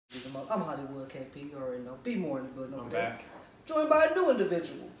I'm Hollywood KP, you already know. Be more in the building. I'm back. Joined by a new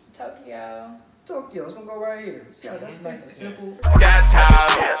individual. Tokyo. It's gonna go right here. See how that's nice and simple. Sketch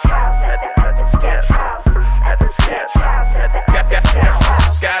house.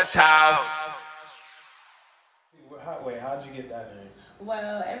 Sketch house. Wait, how'd you get that name?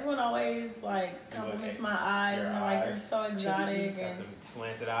 Well, everyone always like compliments my eyes and they're like, they're so exotic Got and them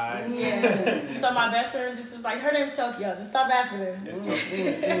slanted eyes. yeah. So my best friend just was like, her name's Tokyo. Just stop asking her.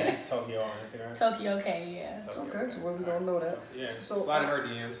 It's Tokyo on Instagram. Tokyo K, yeah. Tokyo. Okay, so we're gonna know that. Yeah, So, slide in her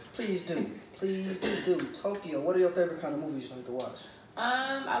DMs. Please do. Tokyo, what are your favorite kind of movies you like to watch?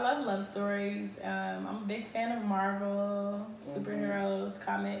 I love stories. I'm a big fan of Marvel, superheroes,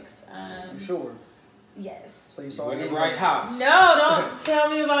 comics. You sure? Yes. So you saw in the Endgame? right house. No, don't tell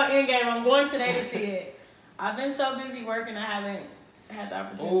me about Endgame. I'm going today to see it. I've been so busy working, I haven't had the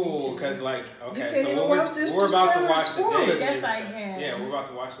opportunity Oh, because like, okay, you can't so even what watch this, we're about to watch spoilers. today. Yes, I can. Yeah, we're about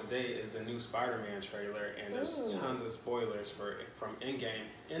to watch today is the new Spider-Man trailer, and there's Ooh. tons of spoilers from Endgame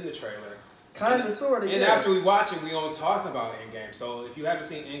in the trailer. Kinda, sorta, And yeah. after we watch it, we gonna talk about Endgame. So if you haven't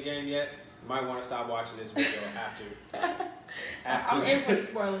seen Endgame yet, you might want to stop watching this video after. I'm in for the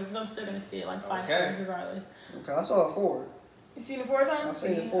spoilers because I'm still going to see it like 5 times regardless. Okay, I saw it 4. You seen it 4 times? I've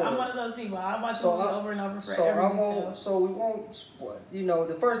seen it 4. I'm one of those people. I watch the movie over and over for every detail. So we won't spoil. You know,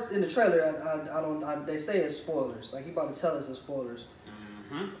 the first in the trailer, I don't. They say it's spoilers. Like he about to tell us it's spoilers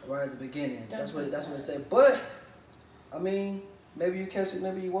right at the beginning. That's what they say. But I mean, maybe you catch it,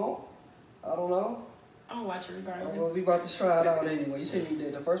 maybe you won't. I don't know. I'm gonna watch it regardless. Well, we about to try it out anyway. You seen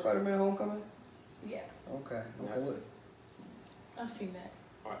the first Spider-Man Homecoming? Yeah. Okay. What? I've seen that.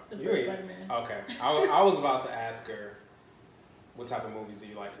 The You first ain't- Spider-Man. Okay, I was about to ask her, what type of movies do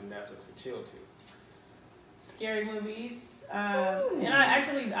you like to Netflix and chill to? Scary movies. And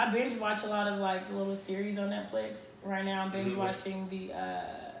I binge watch a lot of like little series on Netflix. Right now I'm binge watching the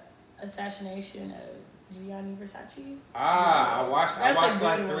assassination of Gianni Versace. I watched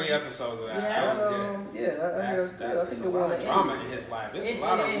like good 3 episodes of that. Yeah. That was good. I think a they lot want of to drama in his life. There's a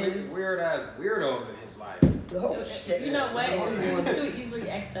lot of weird ass weirdos in his life. Oh shit! You know what? It's too easily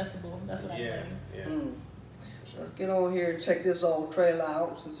accessible. That's what I think. Yeah. Let's get on here and check this old trailer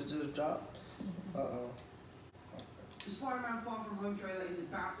out since it just dropped. The Spider-Man Far From Home trailer is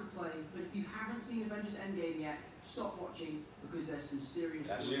about to play, but if you haven't seen Avengers Endgame yet, stop watching because there's some serious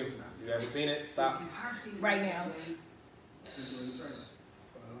That's stories you. about it. You haven't seen it? Stop. If you have seen Right Avengers now. Endgame, enjoy the trailer.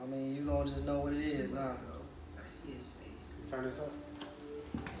 I mean, you gonna just know what it is now. I see his face. Turn this up.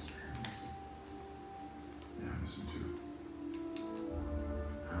 Yeah, I miss him too.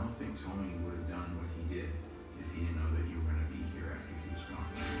 I don't think Tony would have done what he did if he didn't know that you were going to be here after he was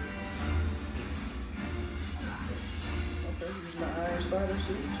gone. Okay, use my Iron Spider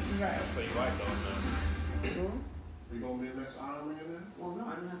suits. Right. So you like those now? You going to be the next Iron Man then? Well, no,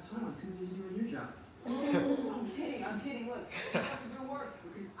 I don't have time. I'm too busy doing your job. I'm kidding. Look, I have to do work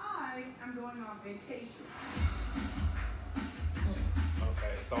because I am going on vacation.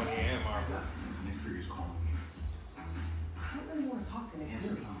 Okay, Sony and Marvel. Nick Fury's calling you. I don't really want to talk to Nick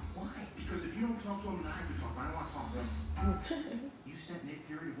Answer Fury. the phone. Why? Because if you don't talk to him, then I have to talk. I don't want to talk to him. You sent Nick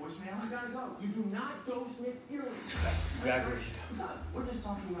Fury a voicemail? I gotta go. You do not ghost Nick Fury. That's exactly what you do. What's up? We're just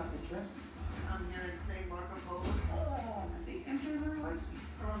talking about the trip. I'm here at St. Marco Polo. Oh, I think MJ really likes me.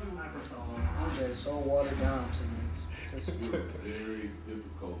 I was doing that for so long. Okay, so watered down to me. Just, Very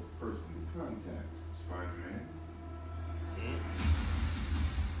difficult person to contact, Spider-Man.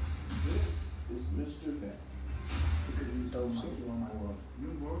 This is Mr. Beck.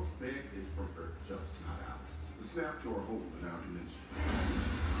 Your world, Beck is for her, just not ours. The snaps are a hole in our dimension.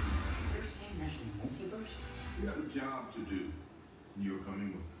 You're saying there's a multiverse? We have a job to do. You're coming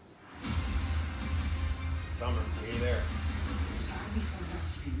with us. Summer, we there. There's gotta be some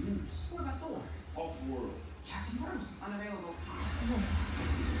else you can use. What about Thor? Off-world. Captain Marvel. Unavailable.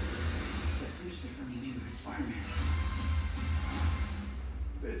 Here's the friendly neighborhood Spider-Man.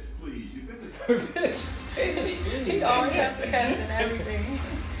 Bitch, please, you've been this. He always has to cuss and everything.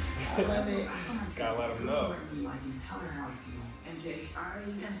 I love it. Gotta let him know. I can tell her how I feel. MJ, are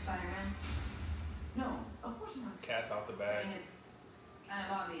you gonna Spider-Man? No, of course not. Cat's out the bag. It's kind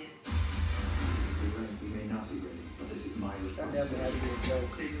of obvious. We may not be ready, but this is my that definitely had to be a joke.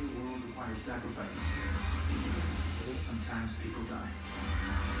 Saving the world requires sacrifice. Sometimes people die.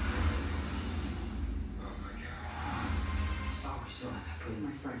 Oh my God. It's always feel like I put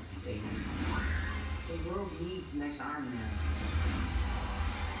my friends in danger. The world needs the next Iron Man.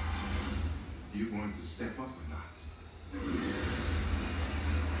 You going to step up or not?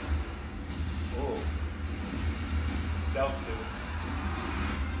 Oh. Stealth suit.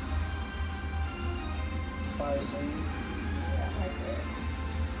 Spider suit. Yeah, I like that.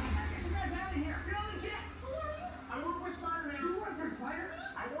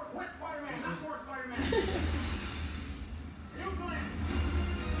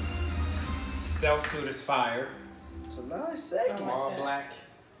 stealth suit is fire. July 2nd. All that. black.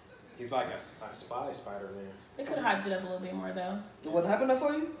 He's like a spy Spider-Man. They could have hyped it up a little bit more though. What happened that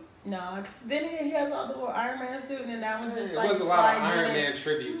for you? No, 'cause then he has all the little Iron Man suit, and then that one just It like was a lot of slides Iron in. Man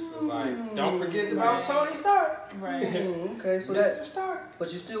tributes. It's like, don't forget about Right. Tony Stark. Right. Okay, so Mr. that. Stark.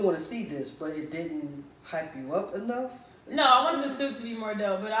 But you still want to see this, but it didn't hype you up enough. No, I wanted the suit to be more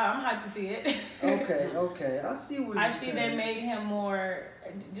dope, but I'm hyped to see it. Okay, I see what you're I see saying. they made him more,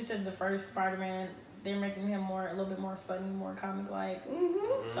 just as the first Spider-Man, they're making him a little bit more funny, more comic-like.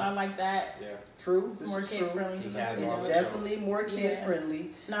 So I like that. Yeah. True. It's This more is true. kid-friendly. He has It's all the definitely jokes. more kid-friendly.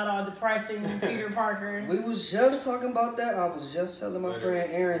 It's not all depressing Peter Parker. We was just talking about that. I was just telling my friend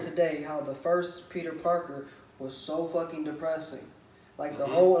Aaron today how the first Peter Parker was so fucking depressing. Like the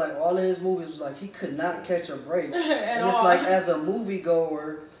whole, like all of his movies was like he could not catch a break. And it's all. like as a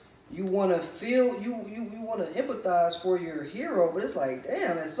moviegoer, you want to feel, you want to empathize for your hero, but it's like,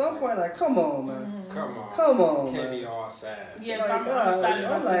 damn, at some point, like, come on, man. Come on. Come on, Can't man. be all sad. Yes, Like, I'm God, excited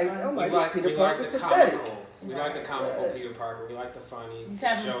about this one. I'm like, we this like, Peter we like Parker's the pathetic. comical. We like the comical Peter Parker. We like the funny. He's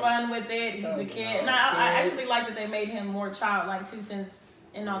having jokes. fun with it. He's a Oh, kid. no, And I kid. actually like that they made him more childlike too, since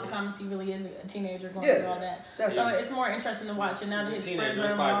in all the comics he really is a teenager going Yeah, through all that. definitely. So it's more interesting to watch. And now that He's his a friends teenager. are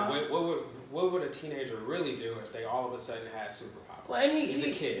It's involved. like, what would a teenager really do if they all of a sudden had superpowers? Well, and He's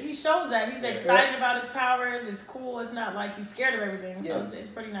a kid. he shows that. He's Yeah. excited about his powers. It's cool. It's not like he's scared of everything. So Yeah. it's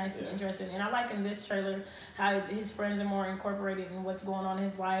pretty nice and Yeah. interesting. And I like in this trailer how his friends are more incorporated in what's going on in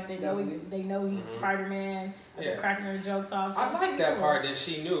his life. They know he's Spider-Man. They're cracking their jokes off. So I it's like pretty that cool. part that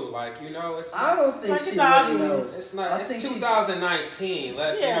she knew. Like, it's. I don't think Like, she it's really obvious. knows. It's not. I It's think she- 2019.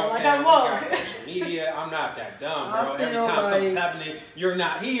 Let's. Yeah, You know what like I'm saying? I'm We got woke. social media. I'm not that dumb, I bro. Every feel time something's like- happening, you're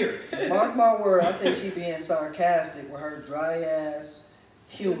not here. Mark my word, I think she being sarcastic with her dry ass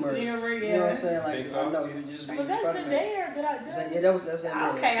humor. You know what I'm saying? Like, Think so? I know you just being Was that Spider-Man. Zendaya or did I? Yeah, that's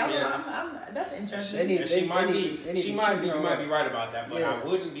Zendaya. Okay, Yeah. that's interesting. They need- And she might they be. need to She might keep be. her You might up. be right about that, but Yeah. I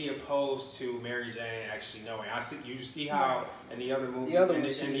wouldn't be opposed to Mary Jane actually knowing. I see. You see how in the other movie, The other in one,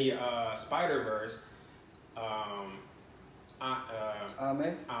 the Spider-Verse,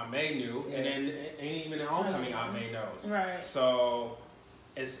 May knew, Yeah. and then even in Homecoming, May knows. Right. So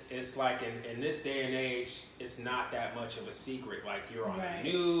it's like in this day and age, it's not that much of a secret. Like you're on Right. the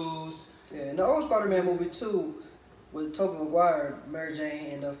news. Yeah, in the old Spider-Man movie too, with Tobey Maguire, Mary Jane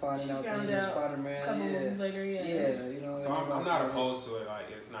ended up finding She out that found he was out a Spider-Man. couple movies later, yeah. You know. So I'm not opposed to it. Like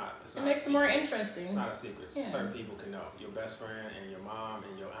it's not. It makes it more secret. interesting. It's not a secret. Yeah. Certain people can know. Your best friend and your mom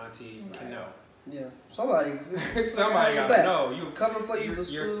and your auntie can know. Yeah, somebody. Somebody got to know. You cover for you for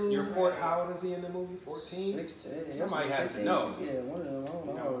school. Your Fort. How old is he in the movie? 14. 16. Somebody has to know. Yeah, one of them. I don't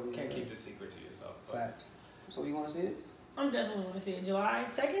know. how old he Can't is. keep the secret to yourself. But Facts. So you want to see it? I'm definitely want to see it. July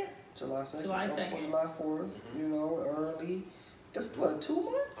 2nd? July 2nd. July Go for 2nd. July 4th. You know, early. Just what, 2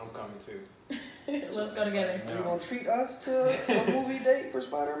 months? I'm coming too. Let's go together. Are you gonna treat us to a movie date for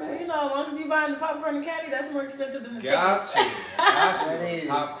Spider-Man? You know, as long as you buying the popcorn and candy, that's more expensive than the Got tickets. you. Got you. That is.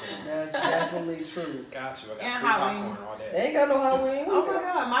 Popcorn. That's definitely true. Got you. I got And free hot popcorn wings. all They day. ain't got no Halloween. Oh my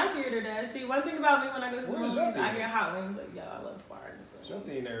god, my theater does. See, one thing about me when I go to the What is movies, your I theater? get hot wings. Like, yo, I love fire.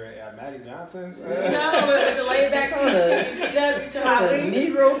 Something there at Maddie Johnson's. You know, with the laid back seats, you can feet up, eat your hot What kind of wings.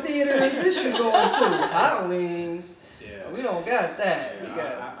 Negro theater is this you going to? Hot wings. Yeah. We don't got that. Yeah, We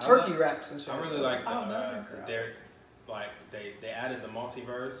got I turkey like- wraps and shit. I really like Oh, those are the great. they're like they added the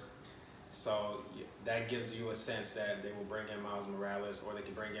multiverse, so that gives you a sense that they will bring in Miles Morales or they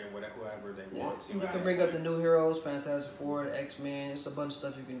can bring in whoever they want to. You can bring up the new heroes, Fantastic Four, the X-Men. It's a bunch of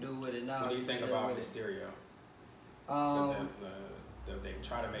stuff you can do with it now. What do you think Yeah, about with it. Mysterio? They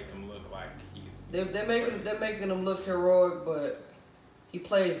try to make him look like he's. They're making him look heroic, but he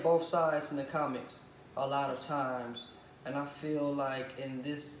plays both sides in the comics a lot of times, and I feel like in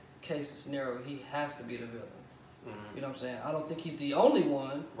this case scenario, he has to be the villain. Mhm. You know what I'm saying? I don't think he's the only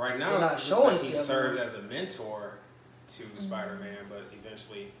one. Right now, They're not it looks showing like us he the other served one. as a mentor to Spider-Man, but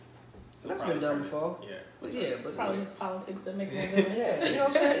eventually. he'll That's probably been done turn into- before. Yeah. But yeah, It's but probably his politics that make him a villain. yeah, you know what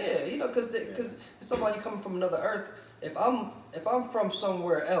I'm saying? Yeah, you know, because it's somebody coming from another Earth. If I'm from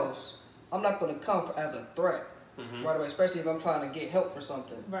somewhere else, I'm not gonna come as a threat right away, especially if I'm trying to get help for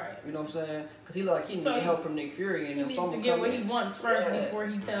something. Right. You know what I'm saying? Because he look like he So need help from Nick Fury, and He if needs to someone get come what in, he wants first Yeah. before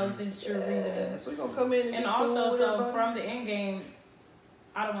he tells his true yeah, reason. so he gonna come in and And be also, cool with so everybody. from the Endgame,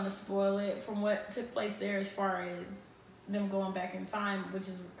 I don't want to spoil it, from what took place there as far as them going back in time, which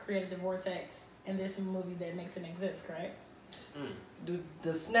is created the vortex in this movie that makes him exist, correct? Dude,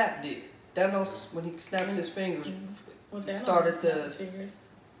 the snap did. Thanos, when he snapped his fingers, With that, started to. fingers.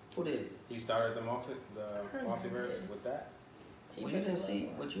 Who did it? He started the Heard multiverse that. with that. He Well, you put didn't it see.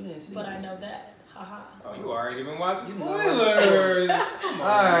 up. But you didn't see. But it. I know that. Haha. Oh, you already been watching You know spoilers. Come on.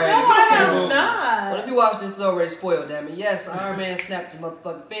 Alright. No, I have not. Well, if you watch this, it's already spoiled, damn it. Yes, Iron Man snapped his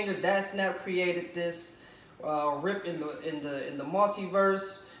motherfucking finger. That snap created this rip in the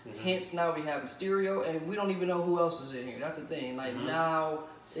multiverse. Hence, now we have Mysterio, and we don't even know who else is in here. That's the thing. Like now,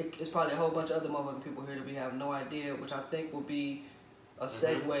 it's probably a whole bunch of other motherfucking people here that we have no idea, which I think will be a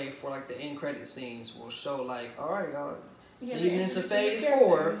segue for like the end credit scenes. Will show like, all right, y'all. Yeah, Leading they're into introducing phase new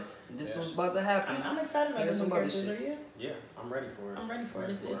 4, characters. this is about to happen. I'm excited about Here's the new some other characters. shit. Are you? Yeah, I'm ready for it. I'm ready for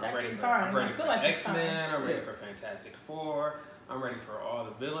it. It's I'm actually ready for- time. I'm ready I feel for like it's X-Men. time. I'm ready for Fantastic Four. I'm ready for all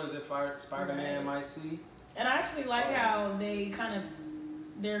the villains that Spider-Man Right. might see. And I actually like how they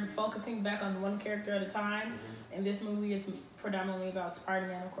they're focusing back on one character at a time. And this movie is predominantly about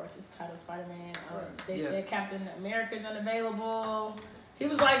Spider-Man. Of course, it's titled Spider-Man. They said Captain America's unavailable. He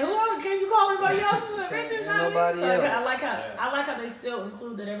was like, "Who else? Can you call anybody else from the Avengers?" Nobody else. I like how they still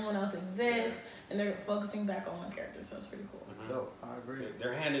include that everyone else exists, and they're focusing back on one character. So it's pretty cool. No, I agree.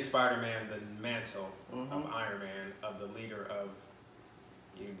 They're handing Spider-Man the mantle of Iron Man, of the leader of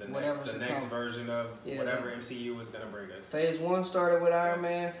the next version of whatever MCU is going to bring us. Phase 1 started with Iron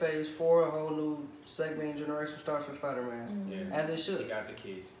Man. Phase 4, a whole new segment and generation starts with Spider-Man. Yeah. As it should. He got the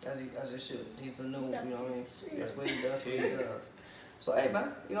keys. As it should. He's the new, you got know what I mean? the keys. That's what he does. So, hey,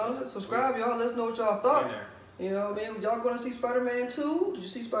 man, you know, subscribe, y'all. Let us know what y'all thought. You know what I mean? Y'all going to see Spider-Man 2? Did you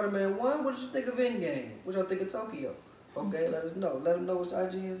see Spider-Man 1? What did you think of Endgame? What y'all think of Tokyo? Okay, let us know. Let them know what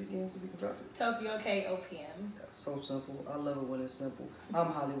IG is again so we can drop it. Tokyo KOPM. So simple. I love it when it's simple. I'm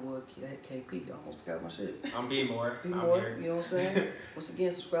Hollywood KP. I almost forgot my shit. I'm B-More. B-More, you know what I'm saying? Once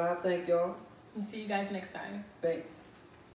again, subscribe. Thank y'all. And see you guys next time. Bang.